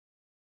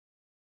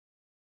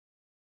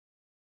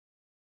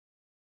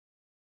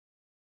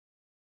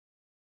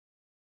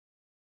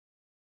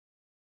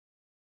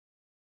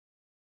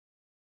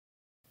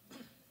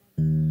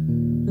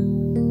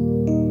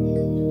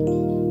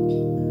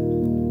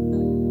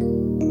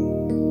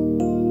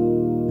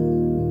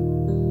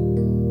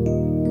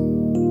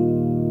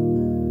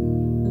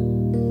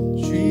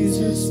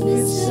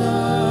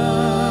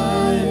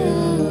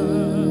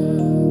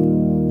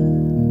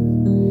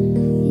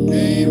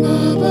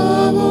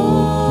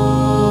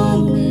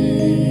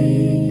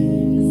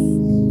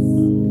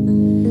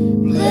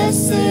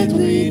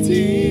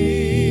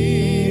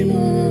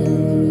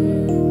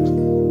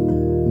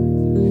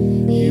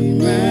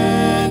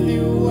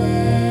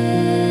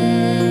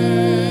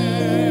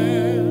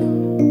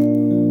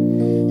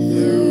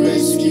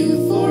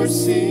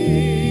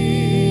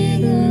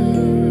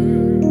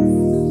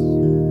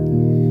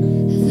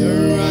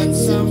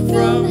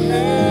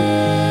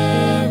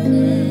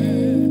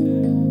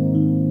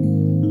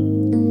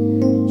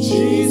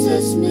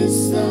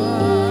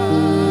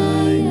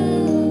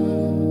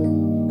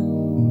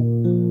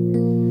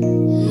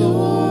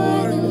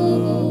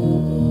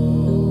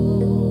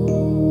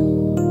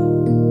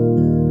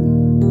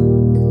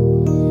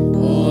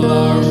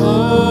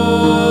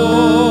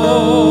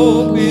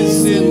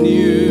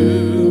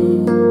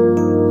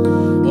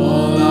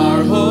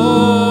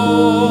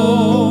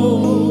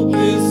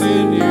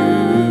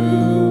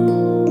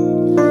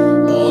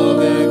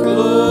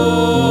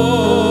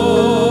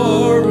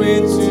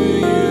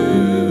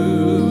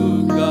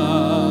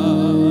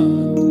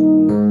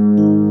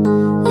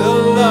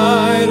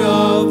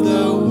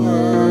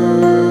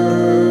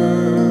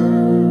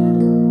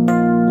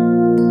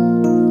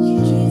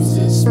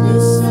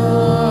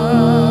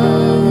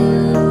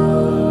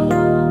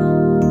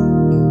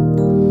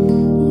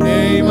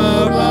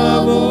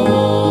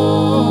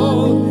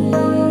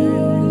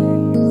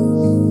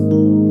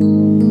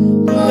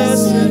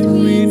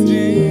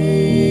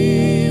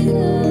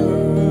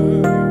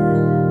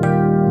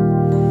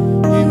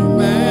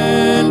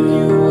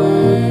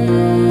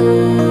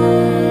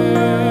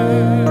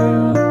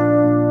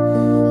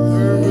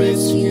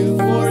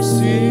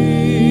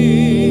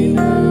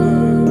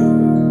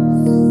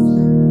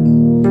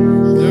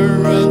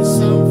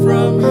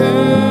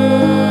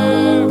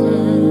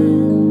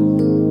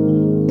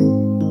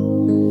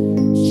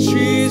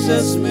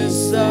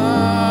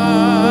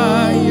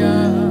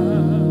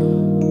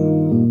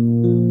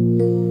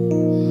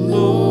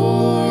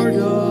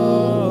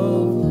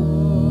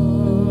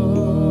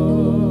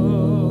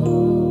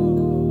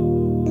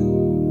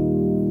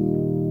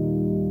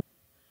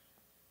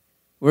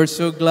We're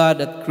so glad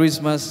that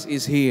Christmas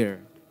is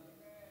here.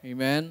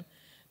 Amen.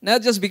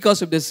 Not just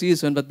because of the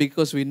season, but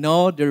because we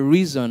know the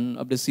reason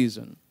of the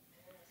season.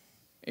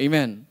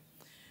 Amen.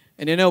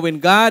 And you know, when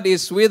God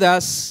is with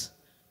us,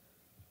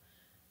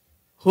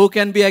 who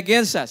can be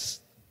against us?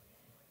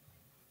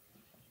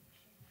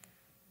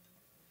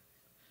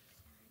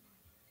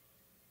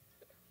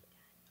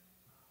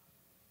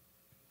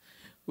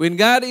 When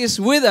God is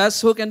with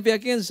us, who can be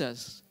against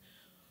us?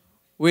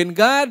 When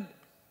God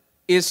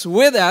is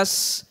with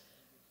us,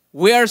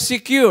 we are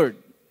secured.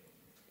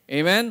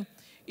 Amen?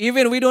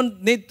 Even we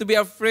don't need to be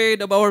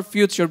afraid of our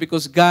future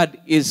because God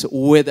is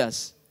with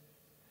us.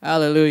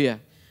 Hallelujah.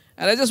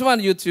 And I just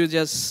want you to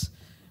just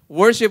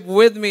worship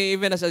with me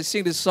even as I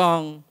sing this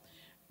song,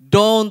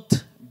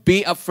 Don't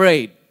Be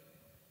Afraid.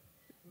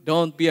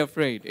 Don't be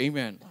afraid.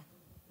 Amen.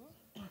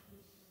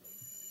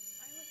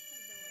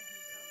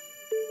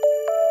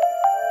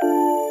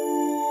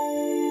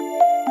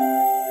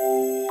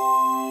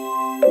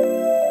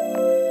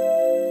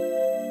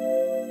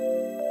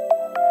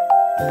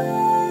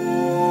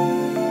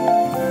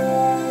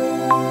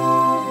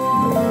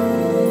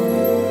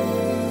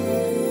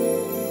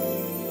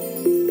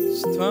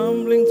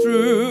 Stumbling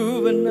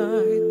through a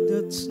night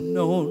that's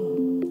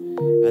known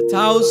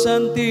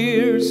 1,000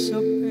 tears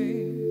of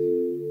pain,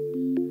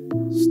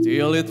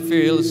 still it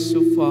feels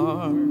so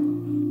far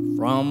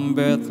from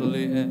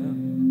Bethlehem.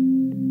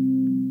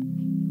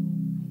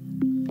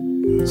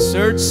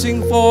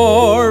 Searching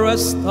for a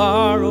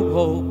star of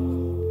hope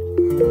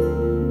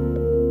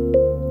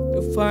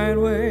to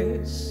find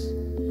ways,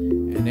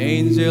 an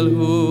angel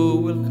who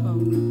will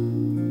come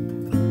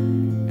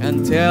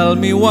and tell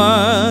me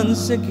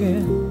once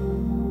again,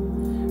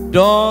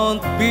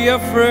 don't be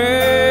afraid.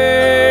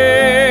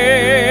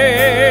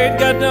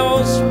 God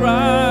knows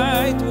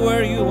right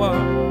where you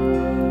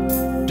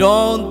are.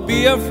 Don't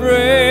be afraid.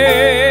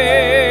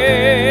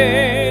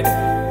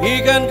 He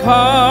can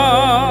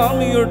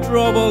calm your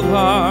troubled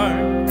heart.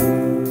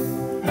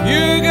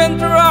 You can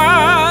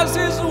trust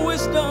His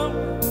wisdom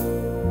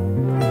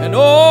and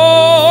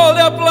all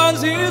the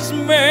plans He's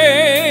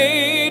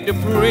made. The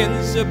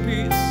Prince of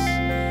Peace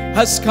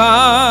has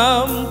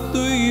come to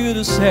you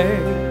to say,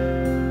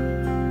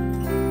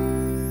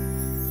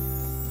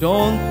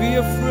 don't be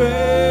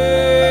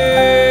afraid.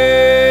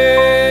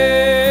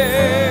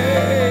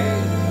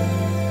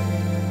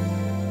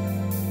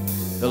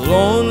 The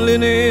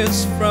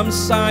loneliness from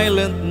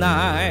silent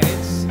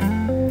nights,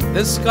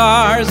 the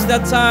scars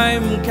that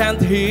time can't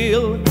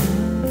heal,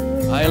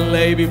 I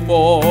lay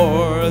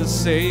before the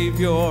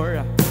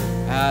Savior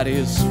at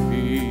His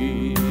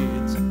feet.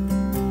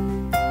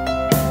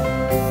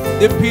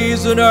 The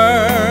peace on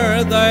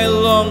earth I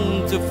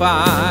long to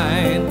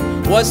find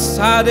was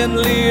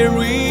suddenly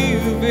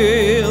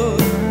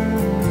revealed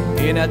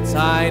in a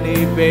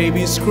tiny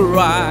baby's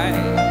cry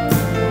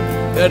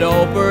that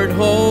offered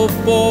hope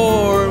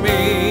for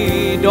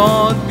me.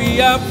 Don't be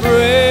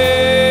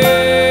afraid.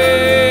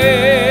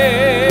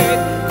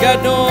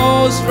 God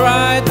knows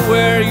right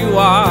where you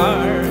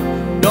are.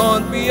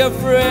 Don't be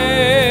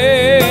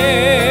afraid.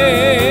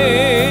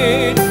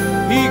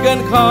 He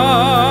can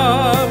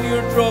calm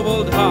your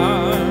troubled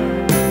heart.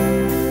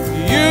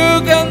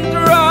 You can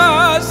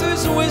trust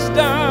His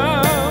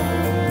wisdom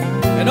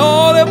and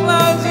all the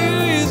plans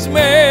He's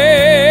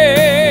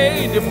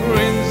made. The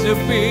Prince of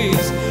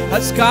Peace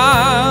has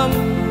come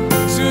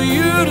to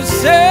you to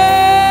say,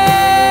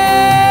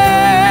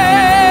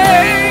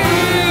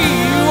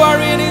 you are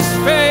in His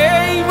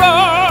favor.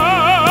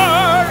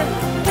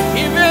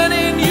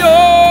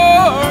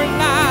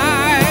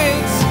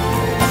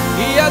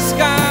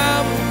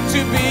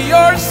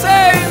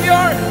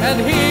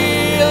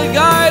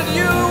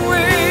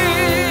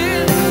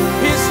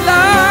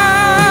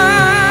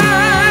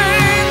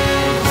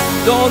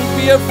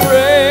 be afraid.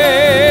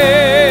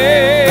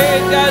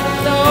 God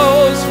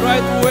knows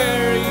right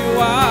where you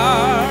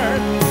are.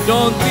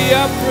 Don't be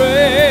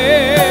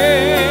afraid.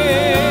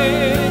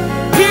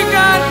 He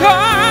can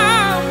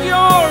calm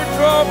your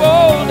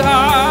troubled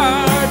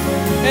heart,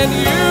 and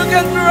you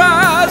can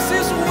trust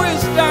His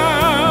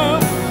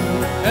wisdom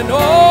and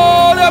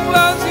all the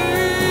plans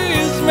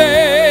He's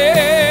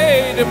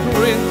made. The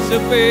Prince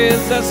of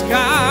Peace has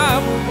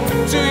come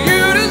to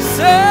you to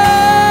say,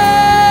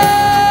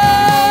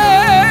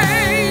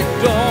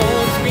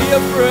 don't be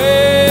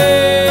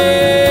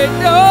afraid.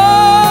 No,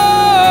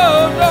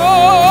 no,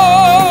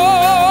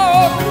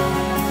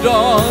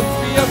 don't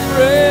be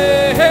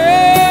afraid.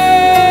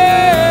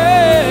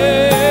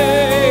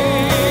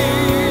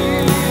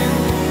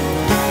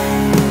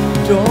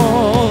 Don't